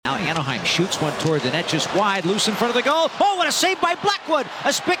Anaheim shoots one toward the net, just wide, loose in front of the goal. Oh, what a save by Blackwood!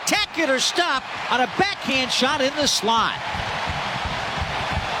 A spectacular stop on a backhand shot in the slot.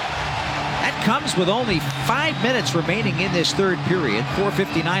 That comes with only 5 minutes remaining in this third period.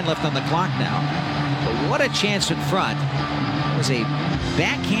 4:59 left on the clock now. But what a chance in front. It was a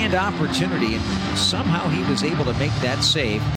backhand opportunity, and somehow he was able to make that save.